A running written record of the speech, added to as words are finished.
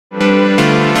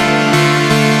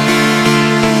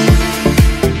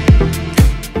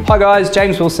Hi guys,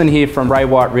 James Wilson here from Ray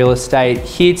White Real Estate,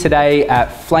 here today at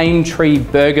Flame Tree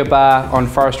Burger Bar on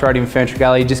Forest Road in Ferntree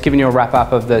Gully, just giving you a wrap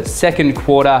up of the second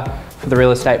quarter for the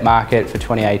real estate market for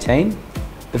 2018.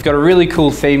 They've got a really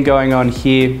cool theme going on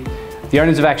here. The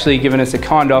owners have actually given us a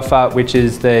kind offer, which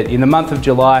is that in the month of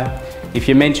July, if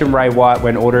you mention Ray White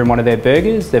when ordering one of their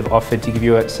burgers, they've offered to give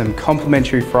you some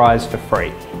complimentary fries for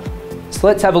free. So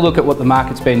let's have a look at what the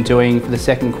market's been doing for the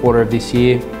second quarter of this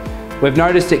year. We've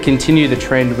noticed it continue the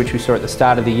trend which we saw at the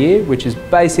start of the year, which is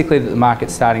basically that the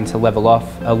market's starting to level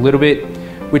off a little bit,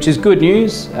 which is good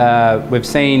news. We've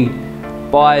seen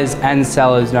buyers and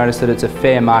sellers notice that it's a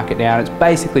fair market now, and it's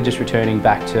basically just returning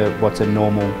back to what's a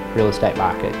normal real estate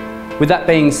market. With that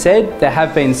being said, there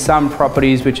have been some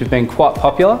properties which have been quite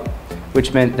popular,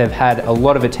 which meant they've had a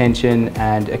lot of attention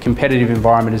and a competitive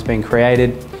environment has been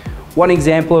created. One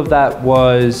example of that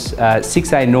was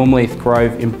 6A Normleaf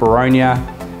Grove in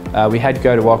Boronia. We had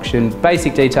go to auction.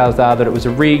 Basic details are that it was a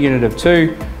rear unit of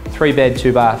 2, 3-bed,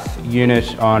 2-bath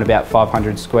unit on about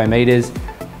 500 square metres.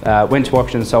 Went to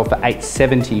auction and sold for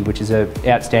 $870, which is an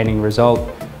outstanding result.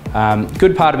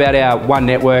 Good part about our one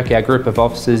network, our group of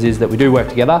offices, is that we do work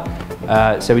together.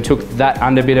 So we took that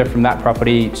underbidder from that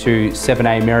property to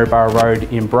 7A Maryborough Road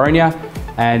in Boronia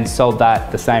and sold that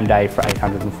the same day for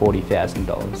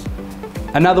 $840,000.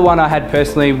 Another one I had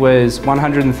personally was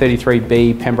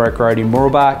 133B Pembroke Road in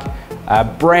Mooroolbark. A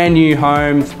brand new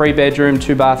home, 3-bedroom,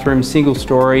 2-bathroom, single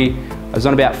story. It was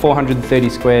on about 430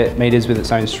 square metres with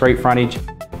its own street frontage.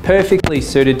 Perfectly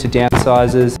suited to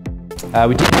downsizers.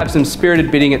 We did have some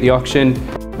spirited bidding at the auction,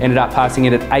 ended up passing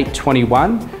it at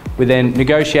 $821. We then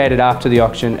negotiated after the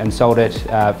auction and sold it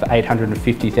for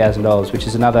 $850,000, which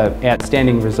is another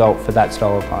outstanding result for that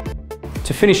style of home.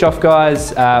 To finish off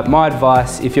guys, my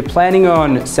advice, if you're planning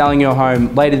on selling your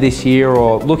home later this year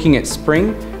or looking at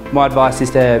spring, my advice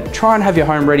is to try and have your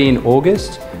home ready in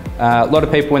August. A lot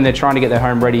of people, when they're trying to get their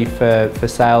home ready for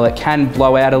sale, it can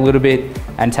blow out a little bit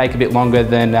and take a bit longer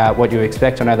than what you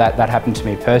expect. I know that happened to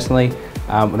me personally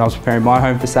when I was preparing my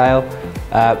home for sale.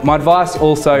 My advice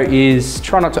also is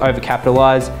try not to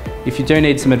overcapitalise. If you do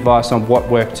need some advice on what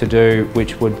work to do,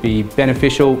 which would be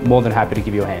beneficial, more than happy to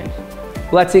give you a hand.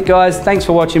 Well, that's it guys. Thanks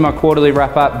for watching my quarterly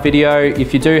wrap-up video.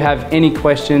 If you do have any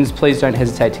questions, please don't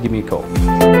hesitate to give me a call.